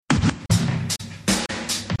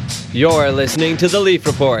You're listening to The Leaf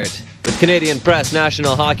Report with Canadian Press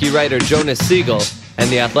national hockey writer Jonas Siegel and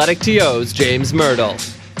The Athletic TO's James Myrtle.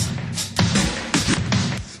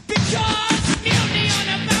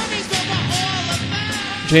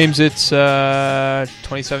 James, it's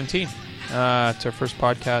 2017. It's our first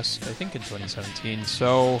podcast, I think, in 2017.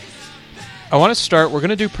 So I want to start. We're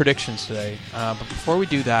going to do predictions today. But before we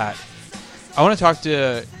do that, I want to talk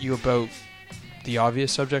to you about the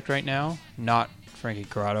obvious subject right now, not Frankie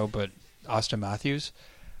Corrado, but Auston Matthews.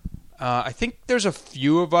 I think there's a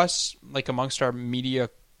few of us, like amongst our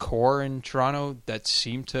media core in Toronto, that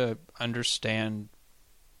seem to understand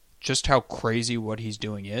just how crazy what he's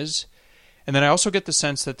doing is. And then I also get the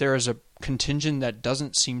sense that there is a contingent that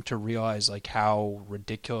doesn't seem to realize like how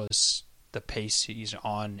ridiculous the pace he's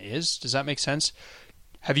on is. Does that make sense?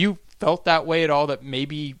 Have you felt that way at all, that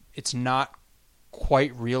maybe it's not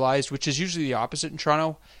quite realized, which is usually the opposite in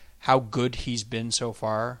Toronto, how good he's been so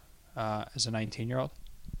far as a 19-year-old?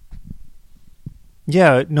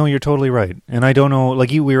 Yeah, no, you're totally right. And I don't know,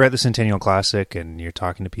 like we were at the Centennial Classic and you're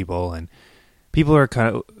talking to people and people are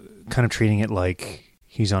kind of treating it like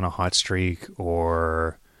he's on a hot streak,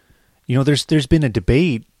 or, you know, there's been a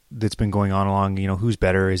debate that's been going on along, you know, who's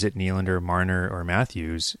better, is it Nylander, Marner, or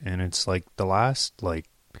Matthews? And it's like the last, like,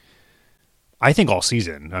 I think all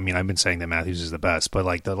season, I mean, I've been saying that Matthews is the best, but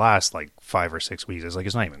like the last like 5 or 6 weeks, it's like,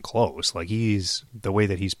 it's not even close. Like the way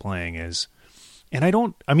that he's playing is, and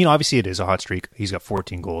I mean, obviously it is a hot streak. He's got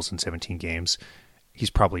 14 goals in 17 games.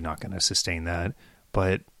 He's probably not going to sustain that,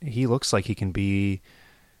 but he looks like he can be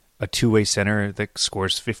a two-way center that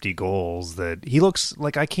scores 50 goals. That he looks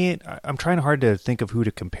like, I'm trying hard to think of who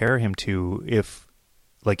to compare him to if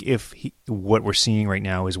what we're seeing right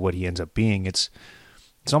now is what he ends up being. It's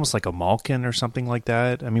almost like a Malkin or something like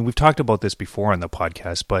that. I mean, we've talked about this before on the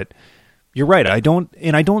podcast, but you're right. I don't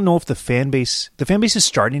know if the fan base is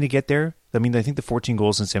starting to get there. I mean, I think the 14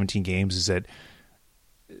 goals in 17 games is that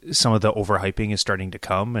some of the overhyping is starting to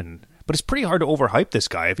come, but it's pretty hard to overhype this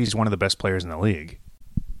guy if he's one of the best players in the league.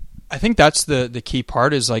 I think that's the key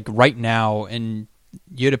part is like right now, and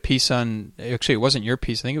you had a piece on, actually it wasn't your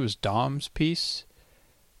piece, I think it was Dom's piece.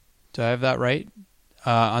 Do I have that right?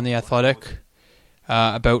 On The Athletic,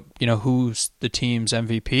 about, you know, who's the team's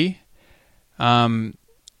MVP.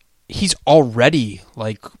 He's already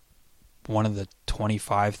like one of the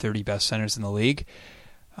 25, 30 best centers in the league.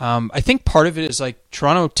 I think part of it is like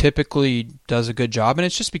Toronto typically does a good job, and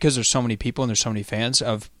it's just because there's so many people and there's so many fans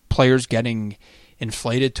of players getting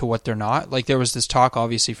inflated to what they're not. Like there was this talk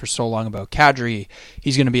obviously for so long about Kadri,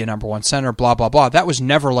 he's going to be a number one center, blah, blah, blah. That was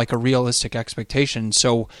never like a realistic expectation.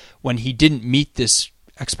 So when he didn't meet this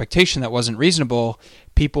expectation that wasn't reasonable,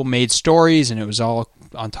 people made stories and it was all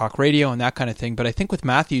on talk radio and that kind of thing. But I think with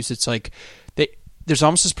Matthews, it's like there's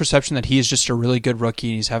almost this perception that he is just a really good rookie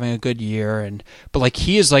and he's having a good year. But like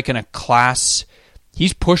he is like in a class,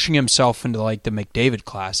 he's pushing himself into like the McDavid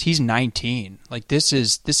class. He's 19. Like this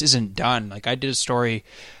isn't done. Like I did a story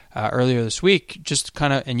earlier this week, just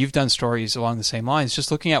kind of, and you've done stories along the same lines,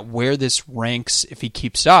 just looking at where this ranks if he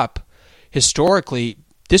keeps up. Historically,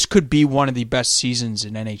 this could be one of the best seasons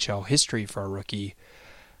in NHL history for a rookie.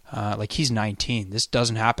 Like he's 19. This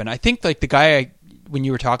doesn't happen. I think like the guy, when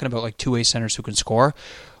you were talking about like two-way centers who can score,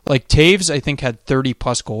 like Taves, I think had 30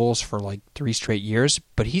 plus goals for like 3 straight years,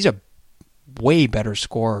 but he's a way better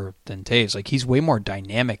scorer than Taves. Like he's way more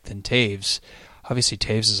dynamic than Taves. Obviously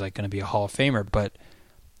Taves is like going to be a Hall of Famer, but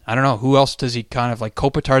I don't know who else does he kind of like.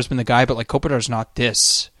 Kopitar's been the guy, but like Kopitar's not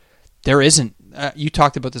this. There isn't. You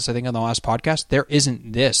talked about this, I think, on the last podcast. There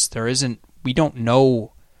isn't this. There isn't. We don't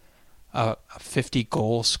know a 50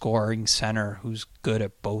 goal scoring center who's good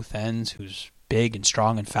at both ends, who's big and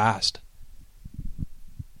strong and fast.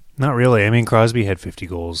 Not really. I mean, Crosby had 50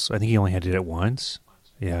 goals. I think he only had it once.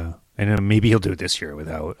 Yeah. And maybe he'll do it this year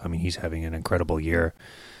without. I mean, he's having an incredible year.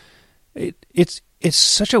 It's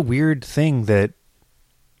such a weird thing that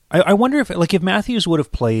I wonder if Matthews would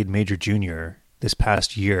have played Major Junior this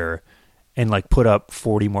past year and like put up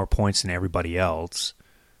 40 more points than everybody else,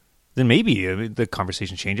 then maybe the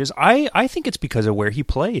conversation changes. I think it's because of where he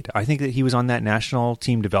played. I think that he was on that national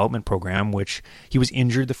team development program, which he was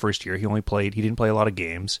injured the first year. He didn't play a lot of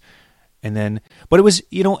games. And then, but it was,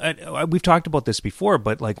 you know, we've talked about this before,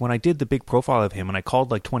 but like when I did the big profile of him and I called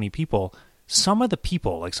like 20 people, some of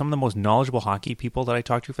the most knowledgeable hockey people that I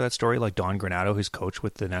talked to for that story, like Don Granato, his coach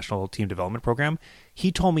with the national team development program,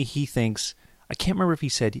 he told me he thinks, I can't remember if he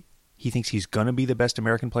said he thinks he's going to be the best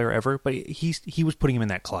American player ever, but he was putting him in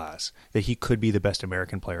that class, that he could be the best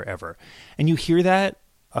American player ever. And you hear that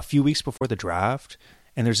a few weeks before the draft,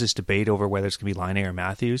 and there's this debate over whether it's going to be Laine or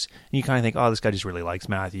Matthews. And you kind of think, oh, this guy just really likes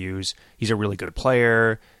Matthews. He's a really good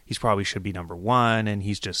player. He's probably should be number one, and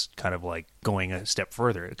he's just kind of like going a step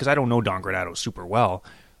further. Because I don't know Don Granato super well.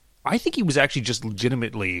 I think he was actually just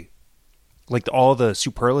legitimately, like all the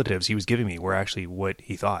superlatives he was giving me were actually what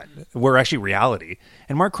he thought, were actually reality.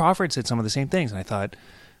 And Mark Crawford said some of the same things, and I thought,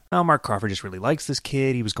 oh, Mark Crawford just really likes this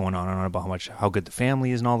kid. He was going on and on about how good the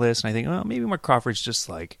family is and all this. And I think, oh, maybe Mark Crawford's just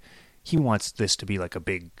like, he wants this to be like a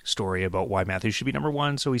big story about why Matthews should be number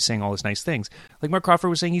one, so he's saying all these nice things. Like Mark Crawford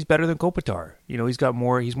was saying he's better than Kopitar. You know,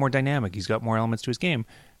 he's more dynamic. He's got more elements to his game.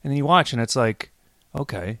 And then you watch, and it's like,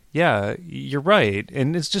 okay, yeah, you're right.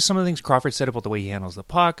 And it's just some of the things Crawford said about the way he handles the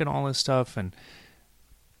puck and all this stuff. And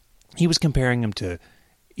he was comparing him to,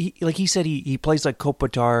 he said he plays like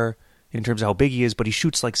Kopitar in terms of how big he is, but he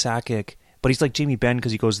shoots like Sakic, but he's like Jamie Benn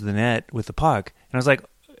because he goes to the net with the puck. And I was like,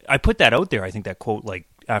 I put that out there, I think that quote, like,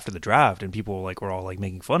 after the draft, and people were all like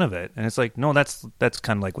making fun of it. And it's like, no, that's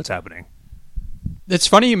kind of like what's happening. It's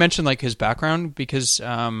funny you mentioned like his background because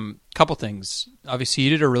couple things. Obviously, he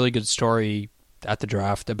did a really good story at the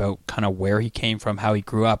draft about kind of where he came from, how he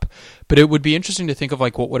grew up. But it would be interesting to think of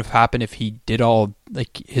like what would have happened if he did all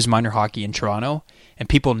like his minor hockey in Toronto and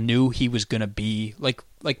people knew he was going to be like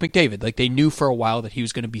McDavid. Like they knew for a while that he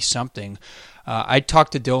was going to be something. I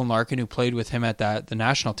talked to Dylan Larkin, who played with him at the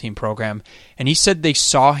national team program, and he said they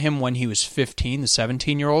saw him when he was 15, the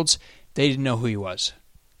 17-year-olds. They didn't know who he was.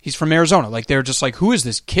 He's from Arizona. Like, they're just like, who is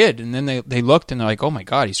this kid? And then they looked, and they're like, oh, my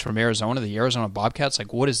God, he's from Arizona, the Arizona Bobcats.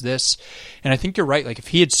 Like, what is this? And I think you're right. Like, if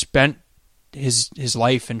he had spent his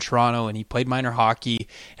life in Toronto and he played minor hockey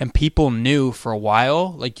and people knew for a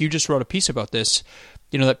while, like you just wrote a piece about this,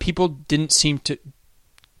 you know, that people didn't seem to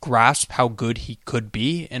grasp how good he could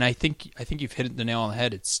be. And I think you've hit the nail on the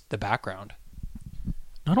head. It's the background.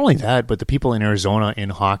 Not only that, but the people in Arizona in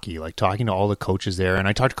hockey, like talking to all the coaches there, and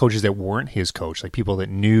I talked to coaches that weren't his coach, like people that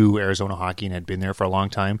knew Arizona hockey and had been there for a long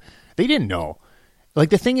time. They didn't know. Like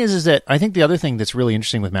the thing is that I think the other thing that's really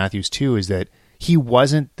interesting with Matthews too is that he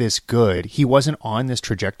wasn't this good. He wasn't on this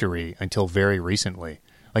trajectory until very recently.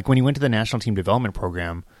 Like when he went to the national team development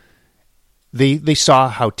program, they saw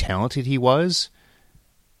how talented he was,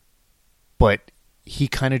 but he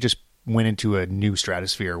kind of just went into a new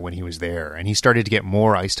stratosphere when he was there, and he started to get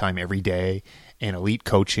more ice time every day and elite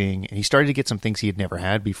coaching, and he started to get some things he had never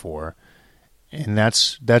had before. And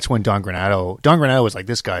that's when Don Granato was like,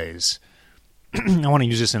 this guy is, I want to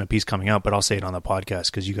use this in a piece coming up, but I'll say it on the podcast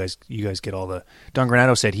because you guys get all the, Don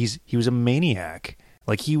Granato said he was a maniac.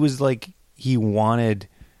 Like he wanted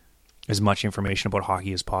as much information about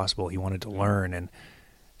hockey as possible. He wanted to learn, and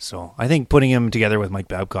so I think putting him together with Mike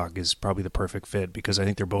Babcock is probably the perfect fit because I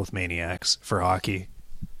think they're both maniacs for hockey.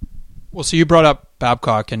 Well, so you brought up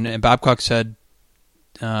Babcock, and Babcock said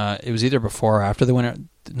it was either before or after the Winter,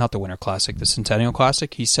 not the Winter Classic, the Centennial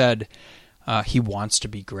Classic. He said he wants to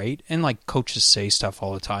be great, and like coaches say stuff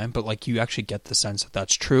all the time, but like you actually get the sense that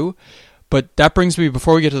that's true. But that brings me,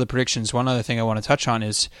 before we get to the predictions, one other thing I want to touch on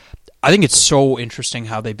is I think it's so interesting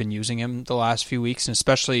how they've been using him the last few weeks, and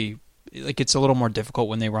especially like it's a little more difficult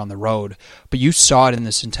when they were on the road, but you saw it in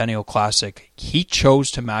the Centennial Classic. He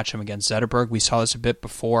chose to match him against Zetterberg. We saw this a bit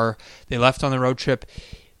before they left on the road trip.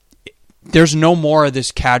 There's no more of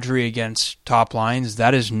this cadre against top lines.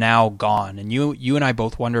 That is now gone. And you and I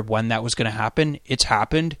both wondered when that was going to happen. It's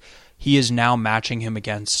happened. He is now matching him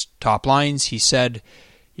against top lines. He said,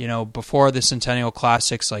 you know, before the Centennial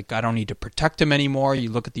Classics, like, I don't need to protect him anymore. You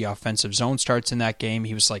look at the offensive zone starts in that game.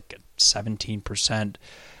 He was like 17%.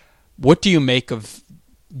 What do you make of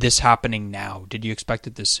this happening now? Did you expect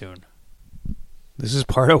it this soon? This is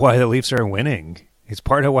part of why the Leafs are winning. It's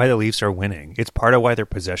part of why the Leafs are winning. It's part of why their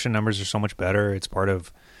possession numbers are so much better. It's part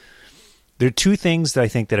of... There are two things that I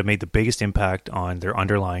think that have made the biggest impact on their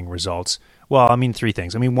underlying results. Well, I mean, three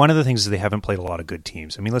things. I mean, one of the things is they haven't played a lot of good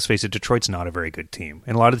teams. I mean, let's face it, Detroit's not a very good team.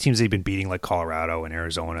 And a lot of the teams they've been beating, like Colorado and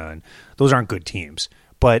Arizona, and those aren't good teams.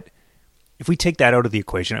 But if we take that out of the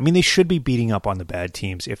equation, I mean, they should be beating up on the bad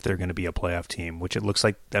teams if they're going to be a playoff team, which it looks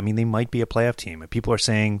like, I mean, they might be a playoff team. People are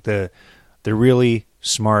saying the really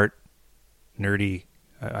smart, nerdy,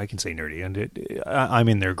 I can say nerdy, and I'm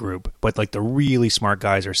in their group, but like the really smart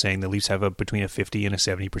guys are saying the Leafs have between a 50 and a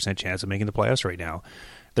 70% chance of making the playoffs right now.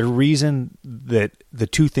 The reason that the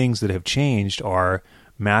two things that have changed are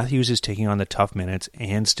Matthews is taking on the tough minutes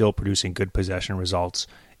and still producing good possession results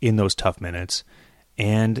in those tough minutes.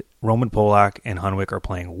 And Roman Polak and Hunwick are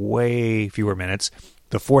playing way fewer minutes.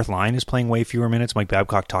 The fourth line is playing way fewer minutes. Mike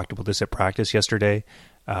Babcock talked about this at practice yesterday.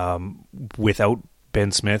 Without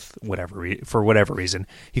Ben Smith, for whatever reason,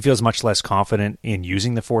 he feels much less confident in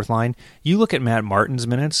using the fourth line. You look at Matt Martin's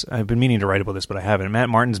minutes. I've been meaning to write about this, but I haven't. Matt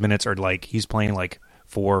Martin's minutes are like he's playing like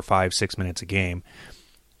 4, 5, 6 minutes a game.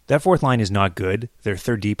 That fourth line is not good. Their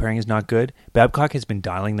third D pairing is not good. Babcock has been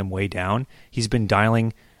dialing them way down. He's been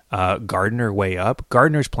dialing Gardner way up.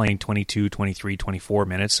 Gardner's playing 22, 23, 24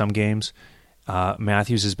 minutes some games.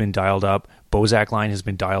 Matthews has been dialed up. Bozak line has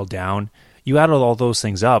been dialed down. You add all those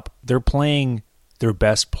things up, they're playing their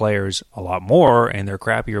best players a lot more, and their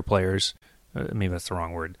crappier players, maybe that's the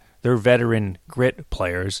wrong word, their veteran grit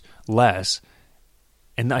players less.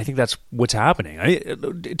 And I think that's what's happening.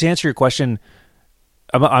 To answer your question,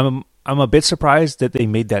 I'm a bit surprised that they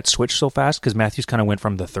made that switch so fast, because Matthews kind of went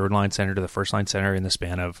from the third line center to the first line center in the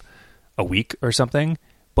span of a week or something.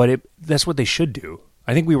 But that's what they should do.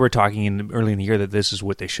 I think we were talking early in the year that this is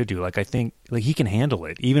what they should do. Like, I think like he can handle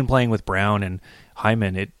it. Even playing with Brown and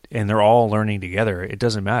Hyman, and they're all learning together. It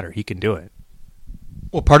doesn't matter. He can do it.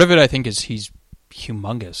 Well, part of it, I think, is he's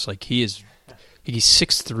humongous. Like, he's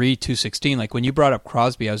 6'3", 216. Like, when you brought up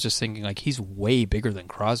Crosby, I was just thinking, like, he's way bigger than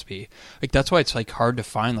Crosby. Like, that's why it's, like, hard to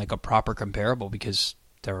find, like, a proper comparable, because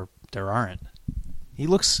there aren't. He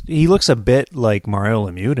looks a bit like Mario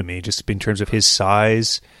Lemieux to me, just in terms of his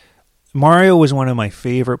size. Mario was one of my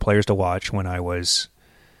favorite players to watch when I'm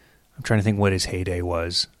trying to think what his heyday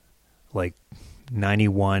was. Like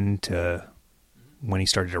 91 to when he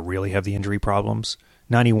started to really have the injury problems.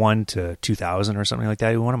 91 to 2000 or something like that.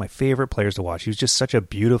 He was one of my favorite players to watch. He was just such a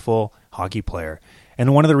beautiful hockey player.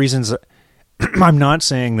 And one of the reasons I'm not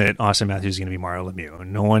saying that Auston Matthews is going to be Mario Lemieux.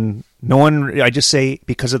 No one, I just say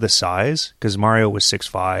because of the size, because Mario was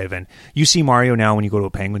 6'5", and you see Mario now when you go to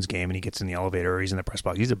a Penguins game and he gets in the elevator or he's in the press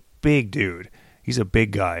box. He's a big dude. He's a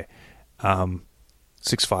big guy. 6'5",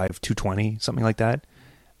 220, something like that.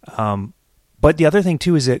 But the other thing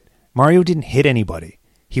too is that Mario didn't hit anybody.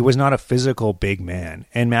 He was not a physical big man,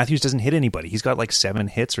 and Matthews doesn't hit anybody. He's got like 7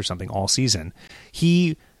 hits or something all season.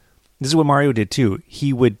 This is what Mario did too.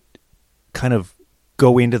 He would kind of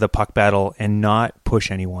go into the puck battle and not push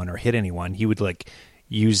anyone or hit anyone. He would like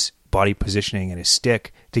use body positioning and his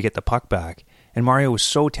stick to get the puck back. And Mario was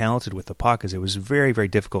so talented with the puck because it was very, very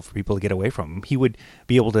difficult for people to get away from him. He would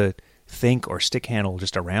be able to think or stick handle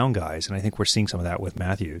just around guys, and I think we're seeing some of that with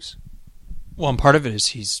Matthews. Well, and part of it is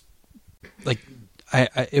he's like,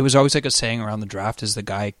 it was always like a saying around the draft is the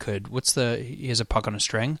guy he has a puck on a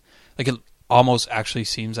string. Like, it almost actually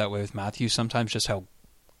seems that way with Matthews sometimes, just how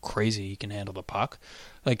crazy he can handle the puck.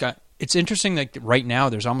 Like, it's interesting that right now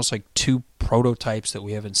there's almost like 2 prototypes that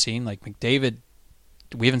we haven't seen. Like McDavid,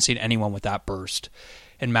 we haven't seen anyone with that burst,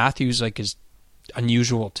 and Matthews like is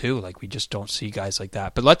unusual too. Like, we just don't see guys like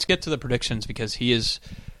that. But let's get to the predictions, because he is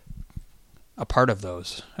a part of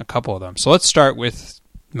those, a couple of them. So let's start with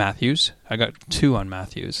Matthews. I got 2 on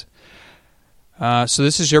Matthews. So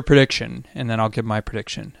this is your prediction, and then I'll give my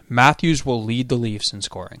prediction. Matthews will lead the Leafs in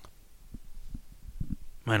scoring.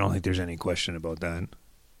 I don't think there's any question about that.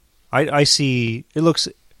 I see, it looks,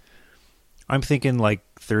 I'm thinking like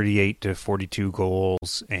 38 to 42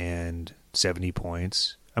 goals and 70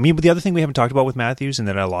 points. I mean, but the other thing we haven't talked about with Matthews, and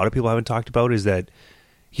that a lot of people haven't talked about, is that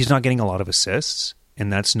he's not getting a lot of assists,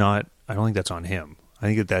 and I don't think that's on him. I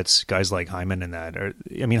think that's guys like Hyman and that.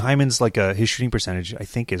 Hyman's like his shooting percentage, I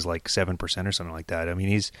think, is like 7% or something like that. I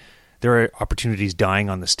mean, there are opportunities dying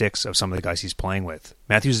on the sticks of some of the guys he's playing with.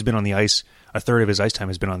 Matthews has been on the ice, a third of his ice time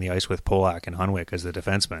has been on the ice with Polak and Hunwick as the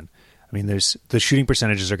defenseman. I mean, the shooting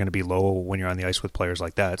percentages are going to be low when you're on the ice with players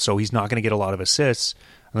like that. So he's not going to get a lot of assists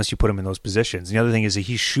unless you put him in those positions. And the other thing is that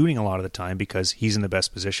he's shooting a lot of the time because he's in the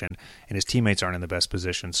best position and his teammates aren't in the best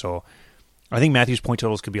position. So I think Matthews' point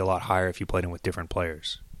totals could be a lot higher if you played him with different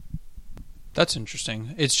players. That's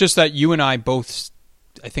interesting. It's just that you and I both,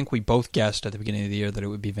 I think we both guessed at the beginning of the year that it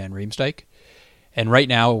would be Van Riemsdyk. And right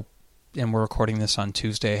now, and we're recording this on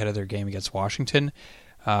Tuesday ahead of their game against Washington,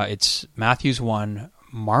 it's Matthews 1,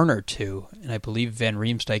 Marner 2, and I believe Van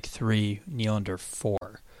Riemsdyk 3, Nylander 4.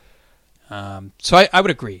 So I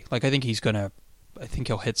would agree. Like, I think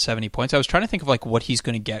he'll hit 70 points. I was trying to think of like what he's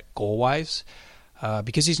going to get goal-wise,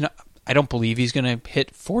 because I don't believe he's going to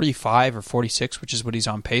hit 45 or 46, which is what he's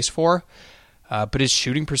on pace for. But his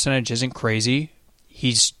shooting percentage isn't crazy.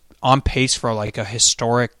 He's on pace for like a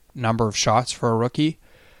historic number of shots for a rookie.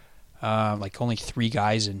 Like only 3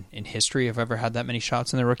 guys in history have ever had that many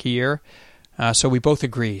shots in their rookie year. So we both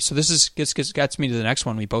agree. So this gets me to the next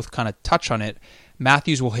one. We both kind of touch on it.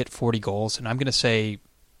 Matthews will hit 40 goals, and I'm going to say,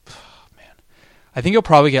 I think he'll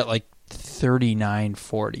probably get like 39,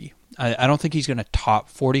 40. I don't think he's going to top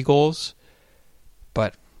 40 goals,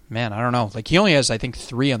 but man, I don't know. Like, he only has, I think,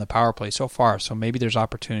 3 on the power play so far, so maybe there's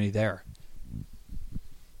opportunity there.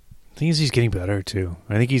 thing is, he's getting better too.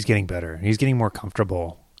 I think he's getting better. He's getting more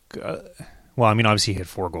comfortable. Well, I mean, obviously he had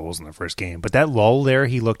 4 goals in the first game, but that lull there,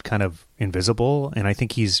 he looked kind of invisible, and I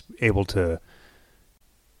think he's able to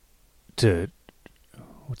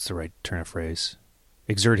what's the right turn of phrase?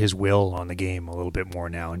 Exert his will on the game a little bit more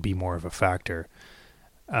now and be more of a factor.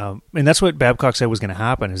 And that's what Babcock said was going to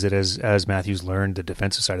happen, is that as Matthews learned the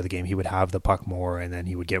defensive side of the game, he would have the puck more, and then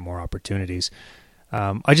he would get more opportunities.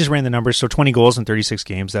 I just ran the numbers. So 20 goals in 36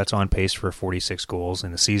 games. That's on pace for 46 goals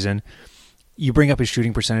in the season. You bring up his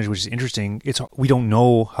shooting percentage, which is interesting. We don't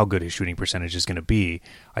know how good his shooting percentage is going to be.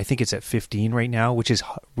 I think it's at 15 right now, which is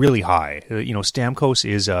really high. Stamkos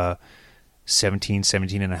is a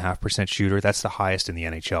 17.5% shooter. That's the highest in the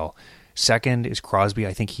NHL. Second is Crosby.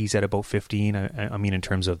 I think he's at about 15. I mean, in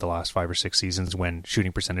terms of the last 5 or 6 seasons when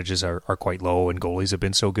shooting percentages are quite low and goalies have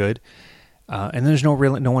been so good. And there's no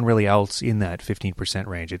one really else in that 15%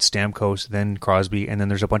 range. It's Stamkos, then Crosby, and then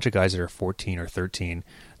there's a bunch of guys that are 14 or 13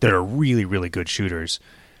 that are really, really good shooters.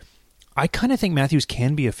 I kind of think Matthews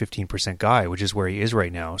can be a 15% guy, which is where he is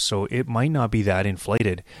right now, so it might not be that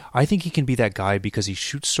inflated. I think he can be that guy because he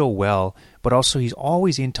shoots so well, but also he's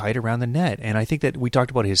always in tight around the net. And I think that we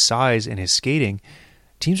talked about his size and his skating.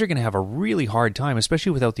 Teams are going to have a really hard time,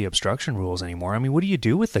 especially without the obstruction rules anymore. I mean, what do you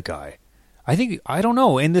do with the guy? I don't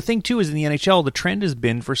know. And the thing, too, is in the NHL, the trend has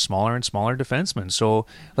been for smaller and smaller defensemen. So,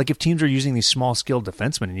 like, if teams are using these small, skilled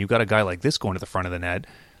defensemen, and you've got a guy like this going to the front of the net,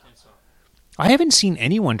 I haven't seen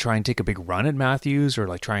anyone try and take a big run at Matthews or,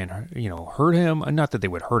 like, try and, hurt him. Not that they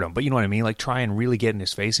would hurt him, but you know what I mean? Like, try and really get in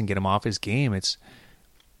his face and get him off his game.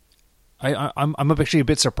 I'm actually a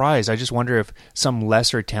bit surprised. I just wonder if some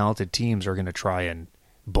lesser talented teams are going to try and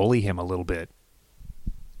bully him a little bit.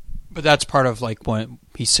 But that's part of, like, when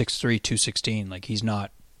he's 6'3", 216. Like, he's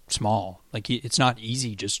not small. Like, it's not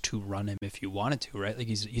easy just to run him if you wanted to, right? Like,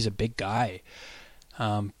 he's a big guy.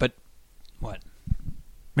 But what?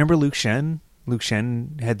 Remember Luke Shen? Luke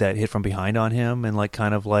Shen had that hit from behind on him, and like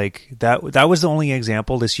kind of like that was the only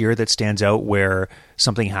example this year that stands out where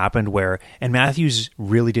something happened and Matthews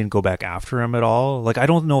really didn't go back after him at all. Like, I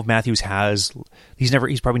don't know if Matthews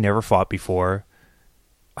he's probably never fought before.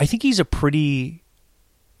 I think he's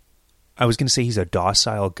I was going to say he's a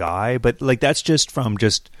docile guy, but like that's just from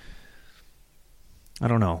I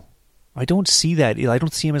don't know. I don't see that. I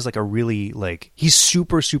don't see him as like a really, like, he's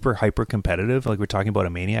super, super hyper competitive. Like, we're talking about a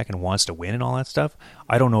maniac and wants to win and all that stuff.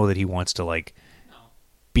 I don't know that he wants to, like,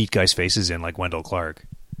 beat guys' faces in like Wendell Clark.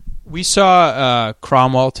 We saw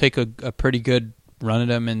Cromwell take a pretty good run at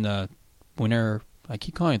him in the winter, I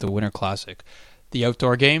keep calling it the Winter Classic, the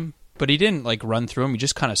outdoor game, but he didn't like run through him. He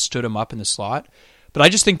just kind of stood him up in the slot. But I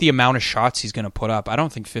just think the amount of shots he's going to put up, I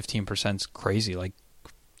don't think 15% is crazy. Like,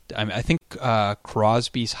 I think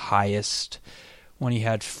Crosby's highest when he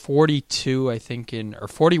had 42, I think, or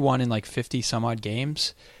 41 in like 50 some odd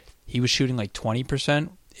games, he was shooting like 20%.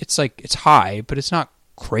 It's like, it's high, but it's not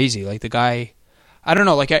crazy. Like, the guy, I don't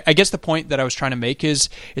know. Like, I guess the point that I was trying to make is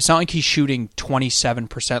it's not like he's shooting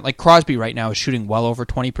 27%. Like, Crosby right now is shooting well over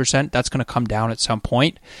 20%. That's going to come down at some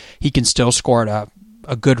point. He can still score at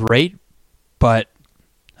a good rate, but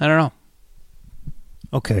I don't know.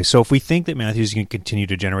 Okay, so if we think that Matthews can continue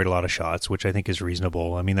to generate a lot of shots, which I think is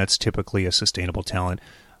reasonable, I mean, that's typically a sustainable talent.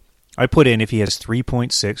 I put in if he has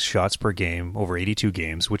 3.6 shots per game over 82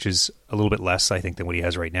 games, which is a little bit less, I think, than what he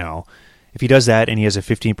has right now. If he does that and he has a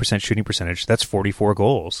 15% shooting percentage, that's 44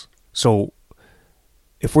 goals. So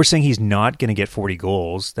if we're saying he's not going to get 40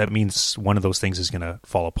 goals, that means one of those things is going to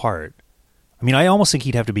fall apart. I mean, I almost think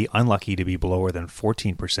he'd have to be unlucky to be lower than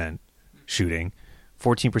 14% shooting.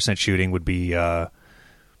 14% shooting would be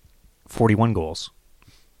 41 goals.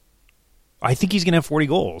 I think he's going to have 40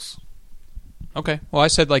 goals. Okay. Well, I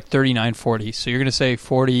said like 39, 40. So you're going to say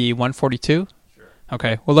 41, 42? Sure.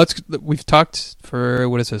 Okay. Well, we've talked for,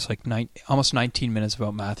 what is this, like almost 19 minutes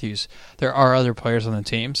about Matthews. There are other players on the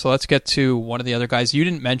team. So let's get to one of the other guys. You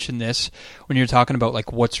didn't mention this when you were talking about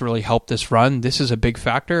like what's really helped this run. This is a big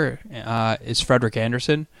factor. Is Frederik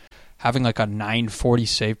Andersen having like a 940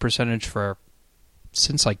 save percentage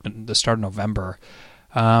since like the start of November.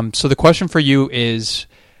 So the question for you is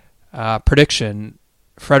prediction.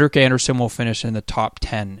 Frederik Andersen will finish in the top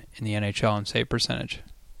 10 in the NHL in save percentage.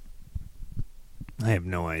 I have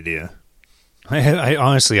no idea. I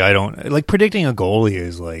honestly, I don't. Like, predicting a goalie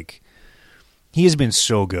is like, he has been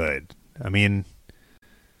so good. I mean,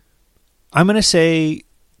 I'm going to say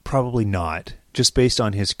probably not, just based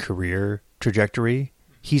on his career trajectory.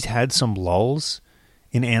 He's had some lulls.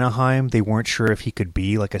 In Anaheim, they weren't sure if he could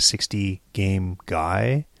be like a 60-game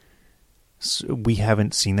guy. So we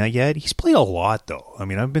haven't seen that yet. He's played a lot, though. I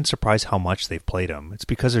mean, I've been surprised how much they've played him. It's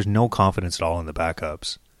because there's no confidence at all in the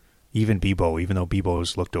backups. even Bebo, even though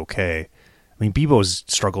Bebo's looked okay. I mean, Bebo's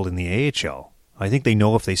struggled in the AHL. I think they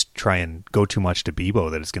know if they try and go too much to Bebo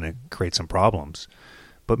that it's going to create some problems.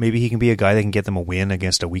 But maybe he can be a guy that can get them a win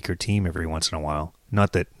against a weaker team every once in a while.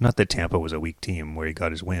 Not that Tampa was a weak team where he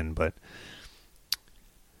got his win, but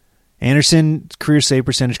Anderson, career save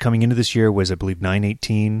percentage coming into this year was, I believe,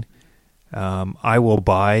 .918. I will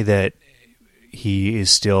buy that he is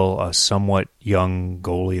still a somewhat young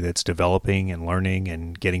goalie that's developing and learning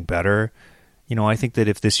and getting better. I think that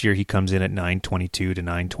if this year he comes in at .922 to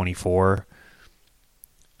 .924,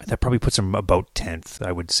 that probably puts him about 10th,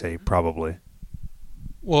 I would say, probably.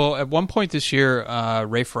 Well, at one point this year,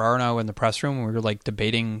 Ray Ferraro and I were in the press room, and we were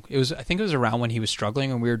debating. I think it was around when he was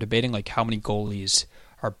struggling, and we were debating how many goalies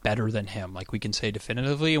are better than him, we can say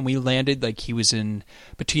definitively, and we landed he was in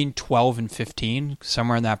between 12 and 15,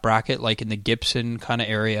 somewhere in that bracket, in the Gibson kind of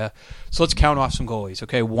area. So let's count off some goalies.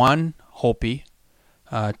 Okay, 1, Holtby,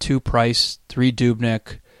 2, Price, 3,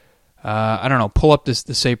 Dubnyk. I don't know. Pull up the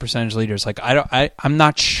save percentage leaders. I'm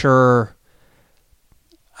not sure.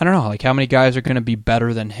 I don't know. How many guys are going to be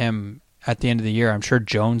better than him at the end of the year? I'm sure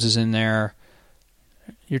Jones is in there.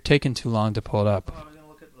 You're taking too long to pull it up. Well, I was going to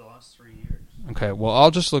look at the last 3 years. Okay. Well, I'll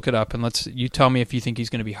just look it up and you tell me if you think he's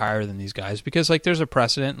going to be higher than these guys, because there's a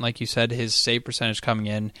precedent. Like you said, his save percentage coming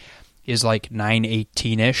in is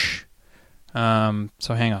 918-ish.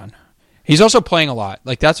 So hang on. He's also playing a lot.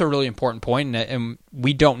 That's a really important point, and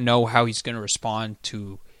we don't know how he's going to respond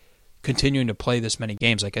to continuing to play this many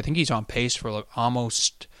games. I think he's on pace for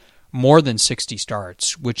almost more than 60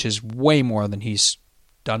 starts, which is way more than he's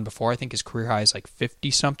done before. I think his career high is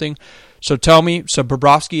 50-something. So tell me,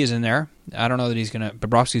 Bobrovsky is in there. I don't know that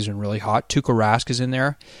Bobrovsky's been really hot. Tuukka Rask is in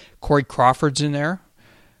there. Corey Crawford's in there.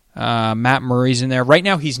 Matt Murray's in there. Right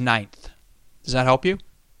now he's 9th. Does that help you?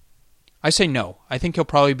 I say no. I think he'll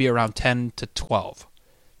probably be around 10 to 12.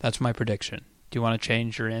 That's my prediction. Do you want to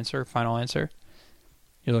change your answer, final answer?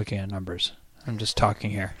 You're looking at numbers. I'm just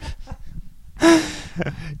talking here.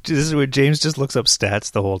 This is where James just looks up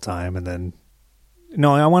stats the whole time, and then...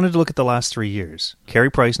 No, I wanted to look at the last 3 years.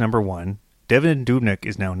 Carey Price, number 1. Devan Dubnyk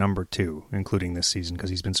is now number 2, including this season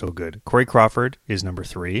because he's been so good. Corey Crawford is number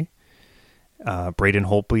 3. Braden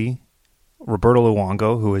Holtby. Roberto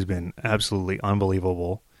Luongo, who has been absolutely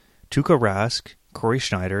unbelievable. Tuukka Rask, Corey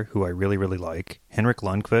Schneider, who I really, really like, Henrik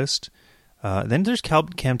Lundqvist. Then there's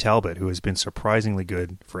Cam Talbot, who has been surprisingly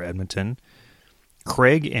good for Edmonton.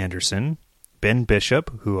 Craig Anderson, Ben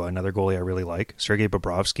Bishop, who another goalie I really like, Sergei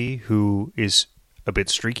Bobrovsky, who is a bit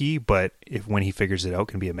streaky, but when he figures it out,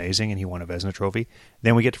 can be amazing, and he won a Vezina Trophy.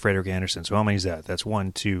 Then we get to Frederik Andersen. So how many is that? That's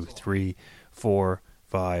 1, 2, 3, 4,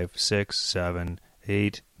 5, 6, 7,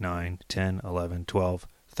 8, 9, 10, 11, 12,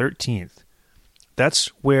 13th. That's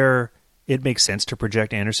where it makes sense to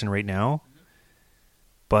project Anderson right now.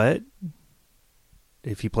 But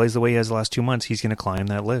if he plays the way he has the last 2 months, he's going to climb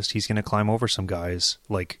that list. He's going to climb over some guys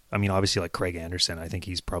obviously Craig Anderson. I think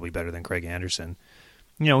he's probably better than Craig Anderson.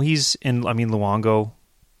 Luongo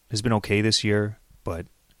has been okay this year, but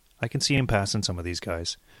I can see him passing some of these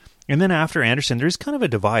guys. And then after Anderson, there's kind of a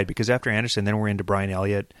divide, because after Anderson, then we're into Brian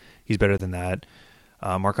Elliott. He's better than that.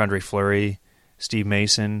 Marc-Andre Fleury, Steve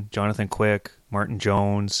Mason, Jonathan Quick, Martin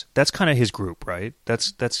Jones. That's kind of his group, right?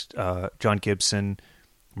 That's John Gibson,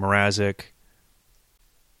 Mrazek,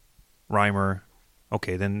 Reimer.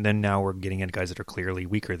 Okay, then now we're getting into guys that are clearly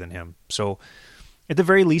weaker than him. So at the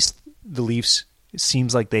very least, the Leafs, it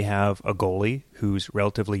seems like they have a goalie who's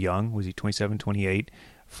relatively young. Was he 27, 28?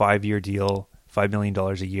 5-year deal, $5 million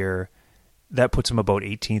a year. That puts him about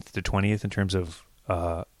 18th to 20th in terms of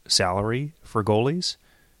salary for goalies.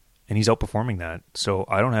 And he's outperforming that. So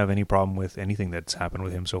I don't have any problem with anything that's happened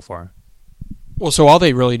with him so far. Well, so all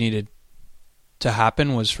they really needed to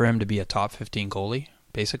happen was for him to be a top 15 goalie,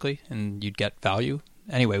 basically, and you'd get value.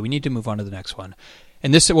 Anyway, we need to move on to the next one.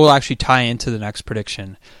 And this will actually tie into the next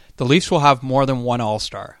prediction. The Leafs will have more than one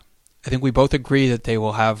All-Star. I think we both agree that they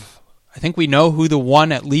will have... I think we know who the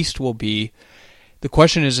one at least will be. The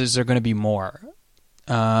question is there going to be more?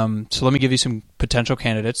 So let me give you some potential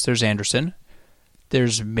candidates. There's Anderson.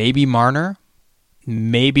 There's maybe Marner.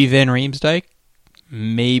 Maybe Van Riemsdyk.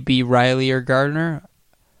 Maybe Riley or Gardner.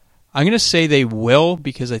 I'm going to say they will,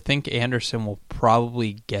 because I think Anderson will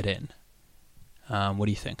probably get in. What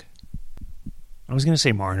do you think? I was going to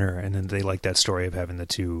say Marner, and then they like that story of having the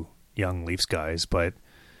 2 young Leafs guys, but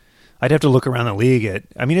I'd have to look around the league at...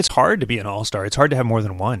 it's hard to be an all-star. It's hard to have more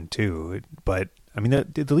than one, too. But,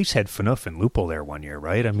 the Leafs had Phaneuf and Lupul there one year,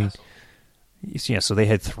 right? So they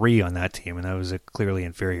had 3 on that team, and that was a clearly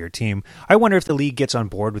inferior team. I wonder if the league gets on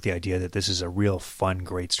board with the idea that this is a real fun,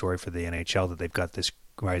 great story for the NHL, that they've got this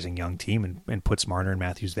rising young team and puts Marner and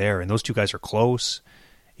Matthews there. And those two guys are close.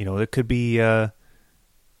 It could be a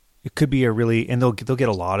really, and they'll get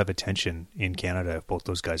a lot of attention in Canada if both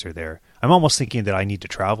those guys are there. I'm almost thinking that I need to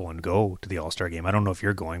travel and go to the All-Star game. I don't know if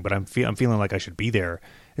you're going, but I'm feeling like I should be there,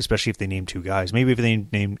 especially if they name two guys. Maybe if they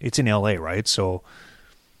name, it's in LA, right? So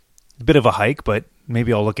a bit of a hike, but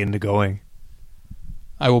maybe I'll look into going.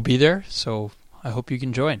 I will be there, so I hope you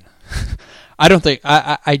can join. I don't think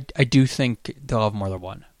I do think they'll have more than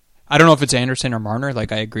one. I don't know if it's Anderson or Marner.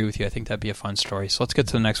 Like, I agree with you. I think that'd be a fun story. So let's get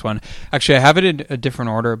to the next one. Actually, I have it in a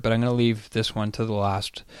different order, but I'm going to leave this one to the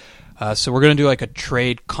last. So we're going to do like a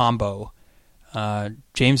trade combo.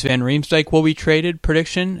 James Van Riemsdyk will be traded,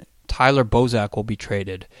 prediction. Tyler Bozak will be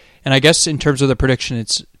traded. And I guess in terms of the prediction,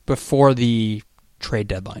 it's before the trade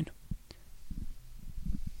deadline.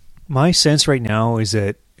 My sense right now is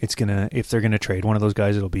that if they're gonna trade one of those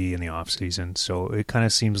guys, it'll be in the off season. So it kind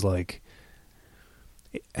of seems like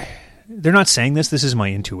they're not saying this. This is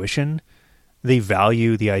my intuition. They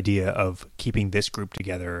value the idea of keeping this group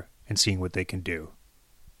together and seeing what they can do.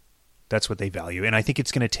 That's what they value, and I think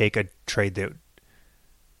it's going to take a trade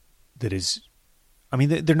that is. I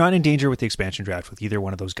mean, they're not in danger with the expansion draft with either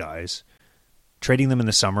one of those guys. Trading them in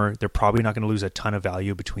the summer, they're probably not going to lose a ton of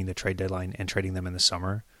value between the trade deadline and trading them in the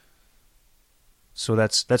summer. So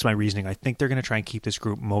that's my reasoning. I think they're going to try and keep this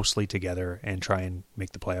group mostly together and try and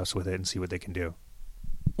make the playoffs with it and see what they can do.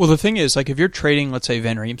 Well, the thing is, like, if you're trading, let's say,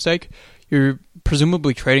 Van Riemsdyk, you're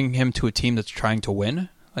presumably trading him to a team that's trying to win,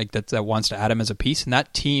 like that wants to add him as a piece, and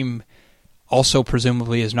that team also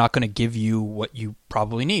presumably is not going to give you what you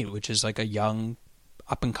probably need, which is like a young,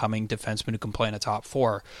 up-and-coming defenseman who can play in a top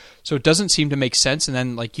four. So it doesn't seem to make sense, and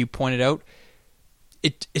then, like you pointed out,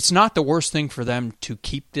 it's not the worst thing for them to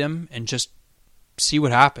keep them and just see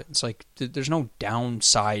what happens. Like, there's no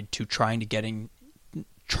downside to trying to get into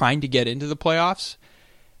the playoffs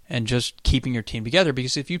and just keeping your team together,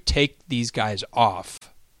 because if you take these guys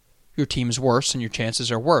off, your team's worse and your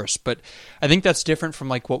chances are worse. But I think that's different from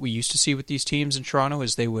like what we used to see with these teams in Toronto,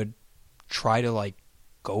 is they would try to like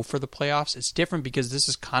go for the playoffs. It's different because this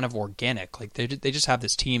is kind of organic. Like they just have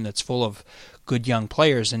this team that's full of good young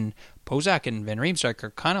players, and Bozak and Van Riemsdyk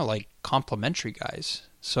are kind of like complementary guys.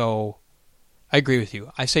 So I agree with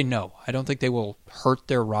you. I say no. I don't think they will hurt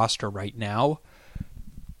their roster right now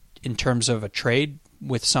in terms of a trade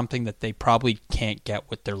with something that they probably can't get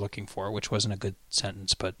what they're looking for, which wasn't a good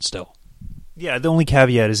sentence, but still. Yeah, the only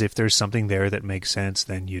caveat is if there's something there that makes sense,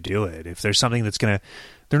 then you do it. If there's something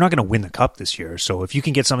they're not going to win the cup this year. So if you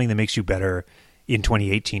can get something that makes you better in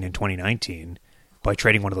 2018 and 2019 by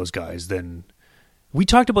trading one of those guys, then we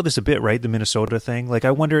talked about this a bit, right? The Minnesota thing. Like,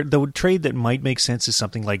 I wonder, the trade that might make sense is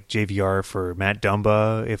something like JVR for Matt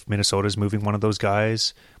Dumba if Minnesota's moving one of those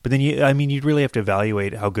guys. But then, you'd really have to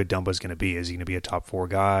evaluate how good Dumba's going to be. Is he going to be a top four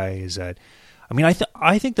guy? Is that? I mean,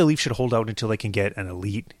 I think the Leafs should hold out until they can get an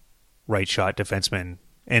elite right shot defenseman,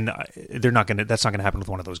 and they're not going to. That's not going to happen with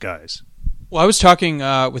one of those guys. Well, I was talking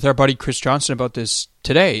with our buddy Chris Johnson about this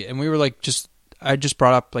today, and we were like, I just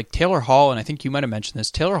brought up like Taylor Hall, and I think you might have mentioned this.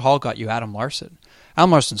 Taylor Hall got you Adam Larsson.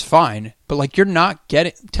 Adam Larsson's fine, but like you're not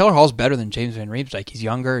getting Taylor Hall's better than James Van Riemsdyk. He's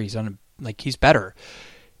younger. He's better.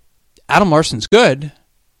 Adam Larsson's good,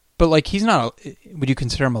 but like he's not. Would you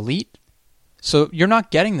consider him elite? So you're not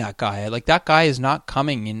getting that guy. Like that guy is not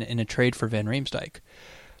coming in a trade for Van Riemsdyk.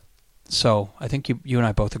 So I think you and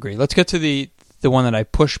I both agree. Let's get to the one that I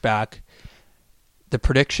push back. The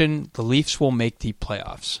prediction: the Leafs will make the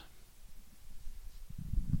playoffs.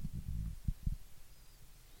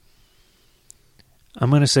 I'm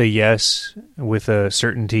going to say yes with a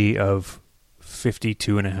certainty of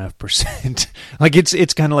 52.5%. Like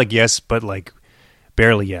it's kind of like yes, but like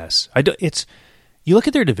barely yes. You look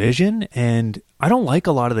at their division, and I don't like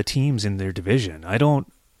a lot of the teams in their division.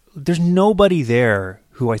 There's nobody there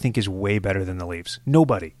who I think is way better than the Leafs.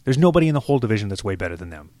 Nobody. There's nobody in the whole division that's way better than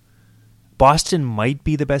them. Boston might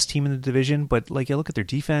be the best team in the division, but like you look at their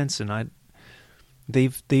defense, and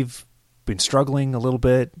they've been struggling a little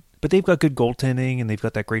bit. But they've got good goaltending, and they've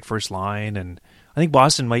got that great first line. And I think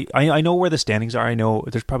Boston might... I know where the standings are. I know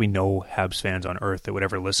there's probably no Habs fans on earth that would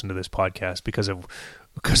ever listen to this podcast because of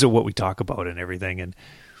what we talk about and everything. And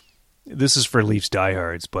this is for Leafs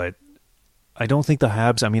diehards, but I don't think the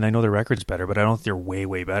Habs... I mean, I know their record's better, but I don't think they're way,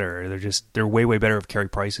 way better. They're way, way better if Carey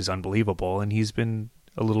Price is unbelievable, and he's been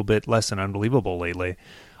a little bit less than unbelievable lately.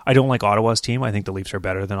 I don't like Ottawa's team. I think the Leafs are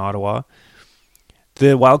better than Ottawa.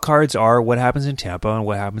 The wild cards are what happens in Tampa and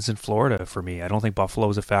what happens in Florida for me. I don't think Buffalo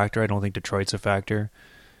is a factor. I don't think Detroit's a factor.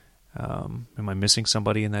 Am I missing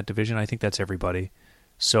somebody in that division? I think that's everybody.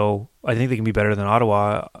 So I think they can be better than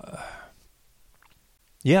Ottawa.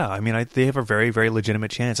 Yeah, I mean, they have a very, very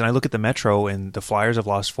legitimate chance. And I look at the Metro, and the Flyers have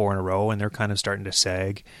lost 4 in a row, and they're kind of starting to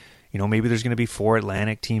sag. You know, maybe there's going to be 4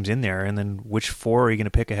 Atlantic teams in there, and then which 4 are you going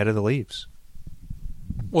to pick ahead of the Leafs?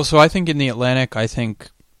 Well, so I think in the Atlantic, I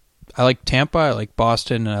like Tampa, I like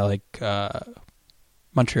Boston, and I like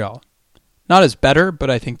Montreal. Not as better, but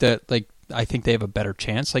I think that I think they have a better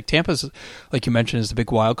chance. Like Tampa's, like you mentioned, is the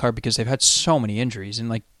big wild card because they've had so many injuries, and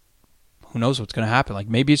like who knows what's going to happen. Like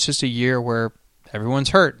maybe it's just a year where everyone's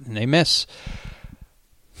hurt and they miss.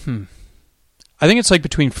 I think it's like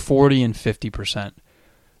between 40 and 50%.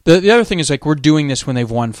 The other thing is like we're doing this when they've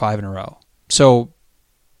won 5 in a row. So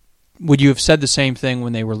would you have said the same thing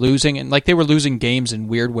when they were losing? And like they were losing games in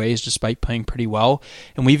weird ways despite playing pretty well.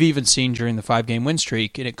 And we've even seen during the 5-game win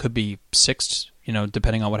streak, and it could be 6, you know,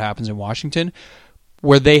 depending on what happens in Washington,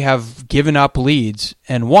 where they have given up leads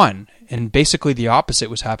and won. And basically the opposite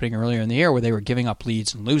was happening earlier in the year where they were giving up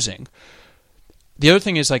leads and losing. The other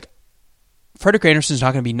thing is like Frederik Andersen's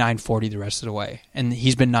not going to be 940 the rest of the way. And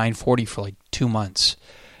he's been 940 for like 2 months.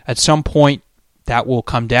 At some point, that will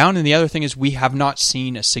come down. And the other thing is we have not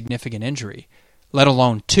seen a significant injury, let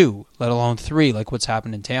alone 2, let alone 3, like what's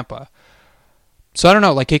happened in Tampa. So I don't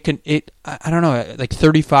know, like I don't know, like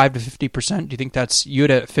 35 to 50%. Do you think that's, you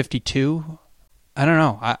had at 52? I don't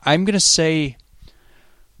know. I'm going to say,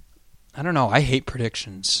 I don't know. I hate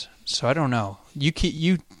predictions. So I don't know.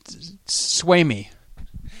 You sway me.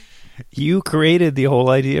 You created the whole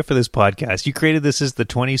idea for this podcast. You created this as the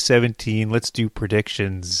 2017 Let's Do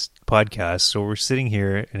Predictions podcast. So we're sitting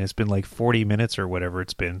here, and it's been like 40 minutes or whatever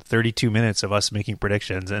it's been, 32 minutes of us making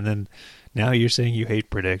predictions, and then now you're saying you hate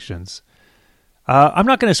predictions. I'm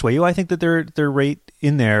not going to sway you. I think that they're right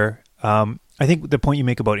in there. I think the point you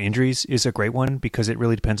make about injuries is a great one because it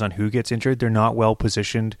really depends on who gets injured. They're not well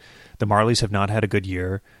positioned. The Marlies have not had a good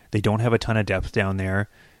year. They don't have a ton of depth down there.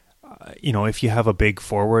 You know, if you have a big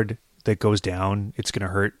forward that goes down, it's going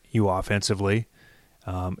to hurt you offensively.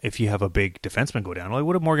 If you have a big defenseman go down, like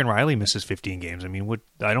what if Morgan Rielly misses 15 games? I mean,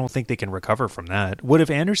 I don't think they can recover from that. What if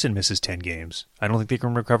Anderson misses 10 games? I don't think they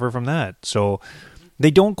can recover from that. So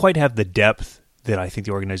they don't quite have the depth that I think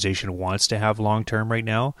the organization wants to have long term right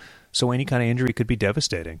now. So any kind of injury could be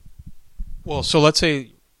devastating. Well, so let's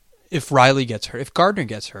say if Rielly gets hurt, if Gardner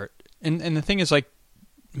gets hurt, and the thing is like,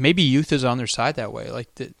 maybe youth is on their side that way. Like,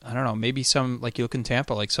 I don't know, maybe some, like you look in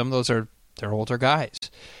Tampa, like some of those they're older guys,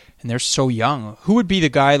 and they're so young. Who would be the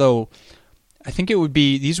guy, though? I think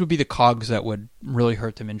these would be the cogs that would really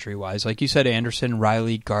hurt them injury-wise. Like you said, Anderson,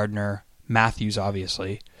 Rielly, Gardner, Matthews,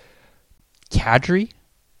 obviously. Kadri?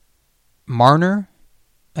 Marner?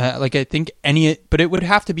 Like I think but it would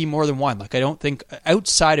have to be more than one. Like I don't think,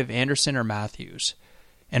 outside of Anderson or Matthews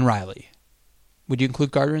and Rielly, would you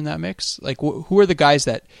include Gardner in that mix? Like, who are the guys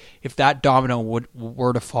that, if that domino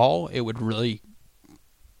were to fall, it would really,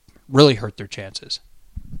 really hurt their chances?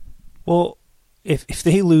 Well, if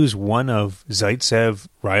they lose one of Zaitsev,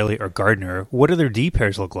 Rielly, or Gardner, what do their D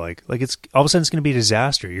pairs look like? Like it's all of a sudden it's going to be a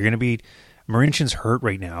disaster. You're going to be Marinchen's hurt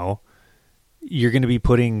right now. You're going to be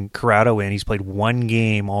putting Corrado in. He's played 1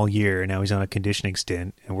 game all year, and now he's on a conditioning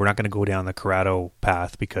stint, and we're not going to go down the Corrado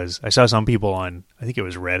path because I saw some people on, I think it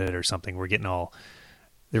was Reddit or something, or maybe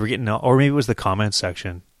it was the comments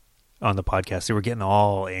section on the podcast. They were getting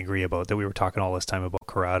all angry about that we were talking all this time about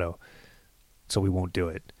Corrado, so we won't do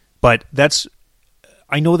it. But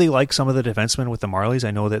I know they like some of the defensemen with the Marlies.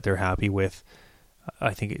 I know that they're happy with,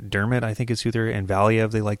 I think Dermott, it's who they're, and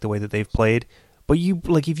Valiev. They like the way that they've played. But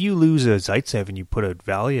if you lose a Zaitsev and you put a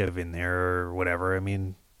Valiev in there or whatever, I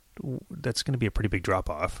mean, that's going to be a pretty big drop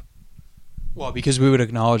off. Well, because we would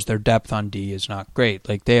acknowledge their depth on D is not great.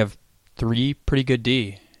 Like they have 3 pretty good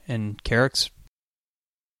D, and Carrick's,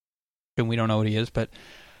 and we don't know what he is, but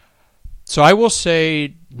so I will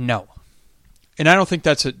say no. And I don't think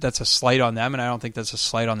that's a slight on them, and I don't think that's a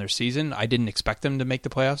slight on their season. I didn't expect them to make the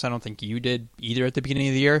playoffs. I don't think you did either at the beginning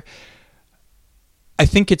of the year. I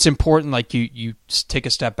think it's important, like you take a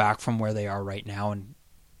step back from where they are right now, and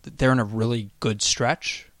they're in a really good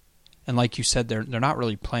stretch. And like you said, they're not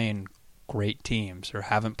really playing great teams or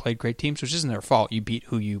haven't played great teams, which isn't their fault. You beat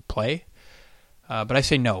who you play. But I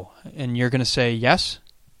say no, and you're going to say yes?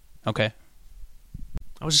 Okay.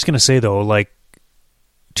 I was just going to say, though, like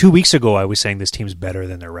 2 weeks ago, I was saying this team's better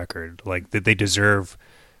than their record. Like that they deserve,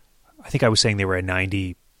 I think I was saying they were a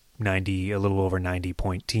 90, a little over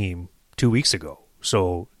 90-point team 2 weeks ago.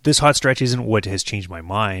 So this hot stretch isn't what has changed my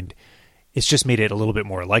mind. It's just made it a little bit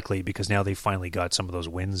more likely because now they've finally got some of those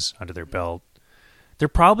wins under their belt. They're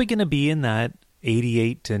probably going to be in that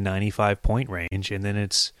 88 to 95 point range, and then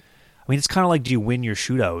it's, I mean, it's kind of like, do you win your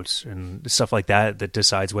shootouts and stuff like that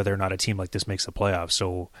decides whether or not a team like this makes the playoffs.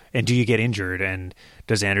 So, and do you get injured, and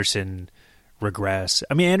does Anderson regress?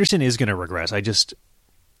 I mean, Anderson is going to regress.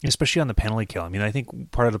 Especially on the penalty kill. I mean, I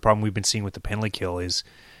think part of the problem we've been seeing with the penalty kill is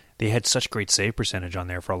they had such great save percentage on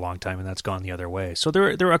there for a long time, and that's gone the other way. So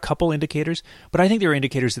there are a couple indicators, but I think there are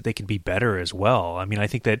indicators that they can be better as well. I mean, I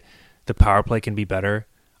think that the power play can be better.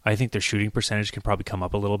 I think their shooting percentage can probably come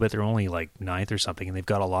up a little bit. They're only like 9th or something, and they've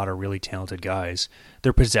got a lot of really talented guys.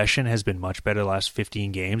 Their possession has been much better the last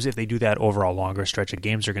 15 games. If they do that over a longer stretch of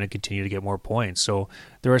games, they're going to continue to get more points. So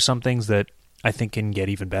there are some things that I think can get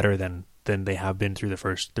even better than they have been through the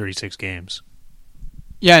first 36 games.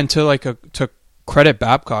 Yeah, and to credit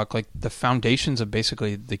Babcock, like the foundations of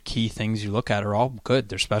basically the key things you look at are all good.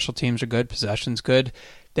 Their special teams are good, possession's good.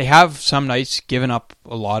 They have some nights given up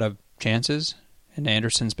a lot of chances, and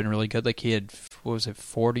Anderson's been really good. Like he had,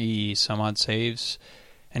 40 some odd saves,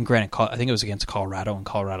 and granted, I think it was against Colorado, and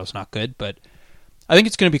Colorado's not good, but I think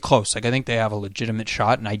it's going to be close. Like I think they have a legitimate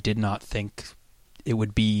shot, and I didn't think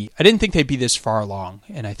they'd be this far along,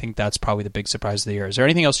 and I think that's probably the big surprise of the year. Is there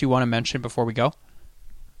anything else you want to mention before we go?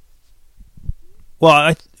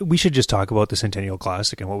 Well, we should just talk about the Centennial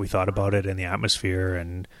Classic and what we thought about it and the atmosphere,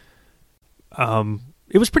 and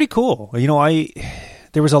it was pretty cool. You know,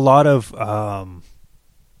 there was a lot of,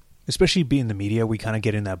 especially being the media, we kind of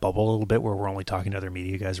get in that bubble a little bit where we're only talking to other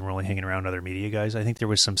media guys and we're only hanging around other media guys. I think there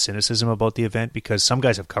was some cynicism about the event because some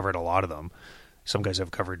guys have covered a lot of them. Some guys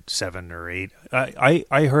have covered 7 or 8.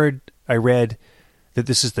 I read that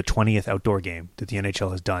this is the 20th outdoor game that the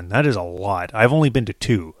NHL has done. That is a lot. I've only been to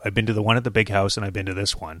 2. I've been to the one at the Big House, and I've been to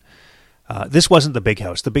this one. This wasn't the Big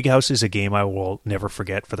House. The Big House is a game I will never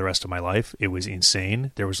forget for the rest of my life. It was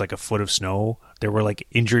insane. There was like a foot of snow. There were like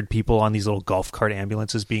injured people on these little golf cart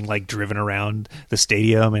ambulances being like driven around the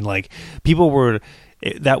stadium, and like people were.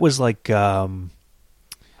 That was like.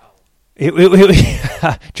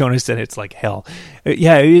 Jonas said it's like hell.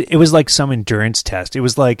 Yeah, it was like some endurance test. It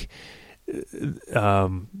was like.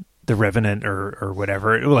 The Revenant or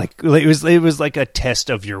whatever. It was like a test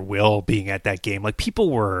of your will being at that game. Like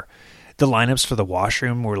the lineups for the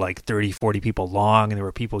washroom were like 30, 40 people long, and there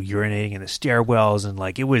were people urinating in the stairwells, and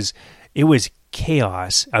like it was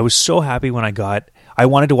chaos. I was so happy when I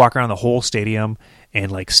wanted to walk around the whole stadium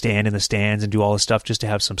and like stand in the stands and do all this stuff just to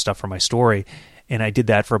have some stuff for my story. And I did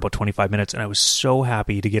that for about 25 minutes, and I was so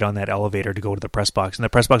happy to get on that elevator to go to the press box. And the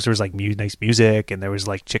press box, there was like nice music, and there was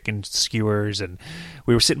like chicken skewers, and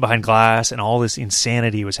we were sitting behind glass, and all this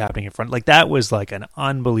insanity was happening in front. Like that was like an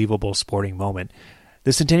unbelievable sporting moment.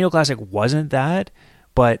 The Centennial Classic wasn't that,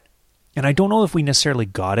 and I don't know if we necessarily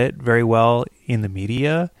got it very well in the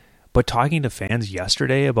media, but talking to fans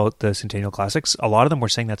yesterday about the Centennial Classics, a lot of them were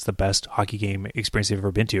saying that's the best hockey game experience they've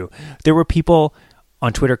ever been to. There were people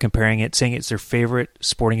on Twitter comparing it, saying it's their favorite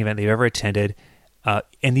sporting event they've ever attended,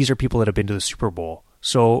 and these are people that have been to the Super Bowl.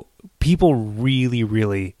 So people really,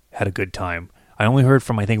 really had a good time. I only heard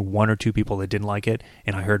from, I think, 1 or 2 people that didn't like it,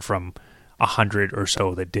 and I heard from 100 or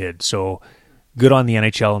so that did. So good on the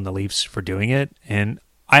NHL and the Leafs for doing it, and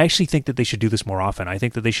I actually think that they should do this more often. I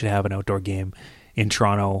think that they should have an outdoor game in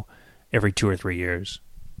Toronto every 2 or 3 years.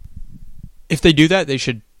 If they do that, they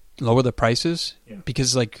should lower the prices,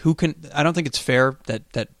 because like I don't think it's fair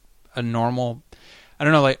that a normal, I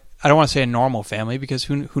don't know, like I don't want to say a normal family, because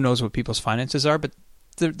who knows what people's finances are, but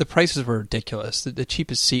the prices were ridiculous. The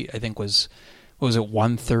cheapest seat I think was it,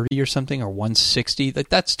 $130 or something, or $160? Like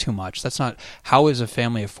that's too much. That's not, how is a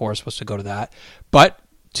family of 4 supposed to go to that? But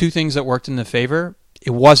 2 things that worked in the favor: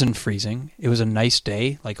 it wasn't freezing. It was a nice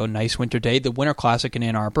day, like a nice winter day. The Winter Classic in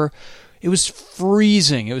Ann Arbor, it was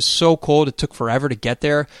freezing. It was so cold. It took forever to get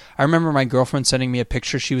there. I remember my girlfriend sending me a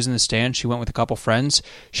picture. She was in the stand. She went with a couple friends.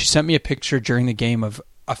 She sent me a picture during the game of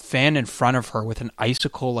a fan in front of her with an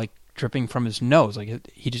icicle like dripping from his nose. Like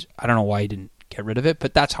I don't know why he didn't get rid of it,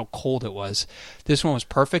 but that's how cold it was. This one was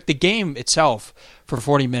perfect. The game itself for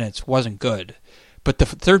 40 minutes wasn't good, but the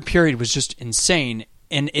third period was just insane,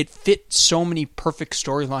 and it fit so many perfect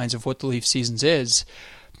storylines of what the Leaf seasons is.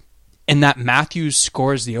 And that Matthews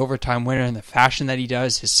scores the overtime winner in the fashion that he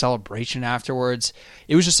does, his celebration afterwards,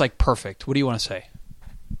 it was just like perfect. What do you want to say?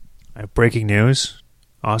 Breaking news: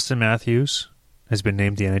 Auston Matthews has been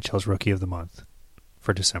named the NHL's Rookie of the Month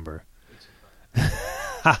for December.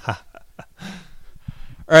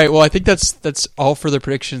 All right, well, I think that's all for the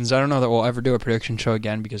predictions. I don't know that we'll ever do a prediction show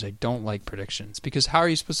again, because I don't like predictions. Because how are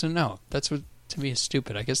you supposed to know? That's what, to me, is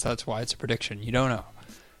stupid. I guess that's why it's a prediction. You don't know.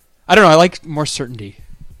 I don't know. I like more certainty.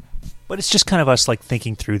 But it's just kind of us like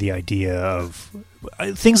thinking through the idea of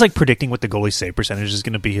things like predicting what the goalie save percentage is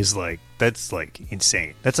going to be is that's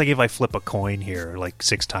insane. That's like if I flip a coin here like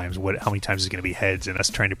 6 times, how many times is it going to be heads, and us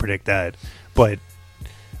trying to predict that. But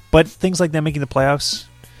things like them making the playoffs,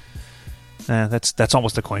 that's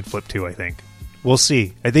almost a coin flip too. I think we'll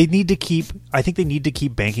see. I think they need to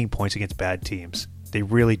keep banking points against bad teams. They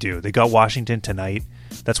really do. They got Washington tonight.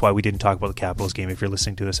 That's why we didn't talk about the Capitals game. If you're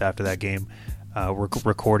listening to this after that game, we're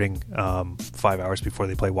recording 5 hours before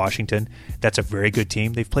they play Washington. That's a very good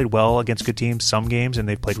team. They've played well against good teams some games, and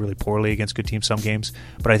they've played really poorly against good teams some games.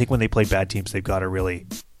 But I think when they play bad teams, they've got to really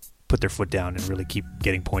put their foot down and really keep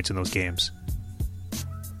getting points in those games.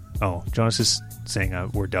 Oh, Jonas is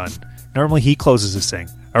saying we're done. Normally he closes this thing.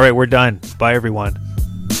 All right, we're done. Bye, everyone.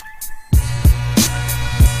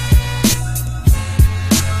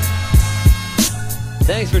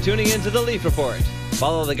 Thanks for tuning in to the Leaf Report.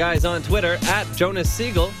 Follow the guys on Twitter @Jonas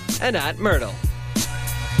Siegel and @Myrtle.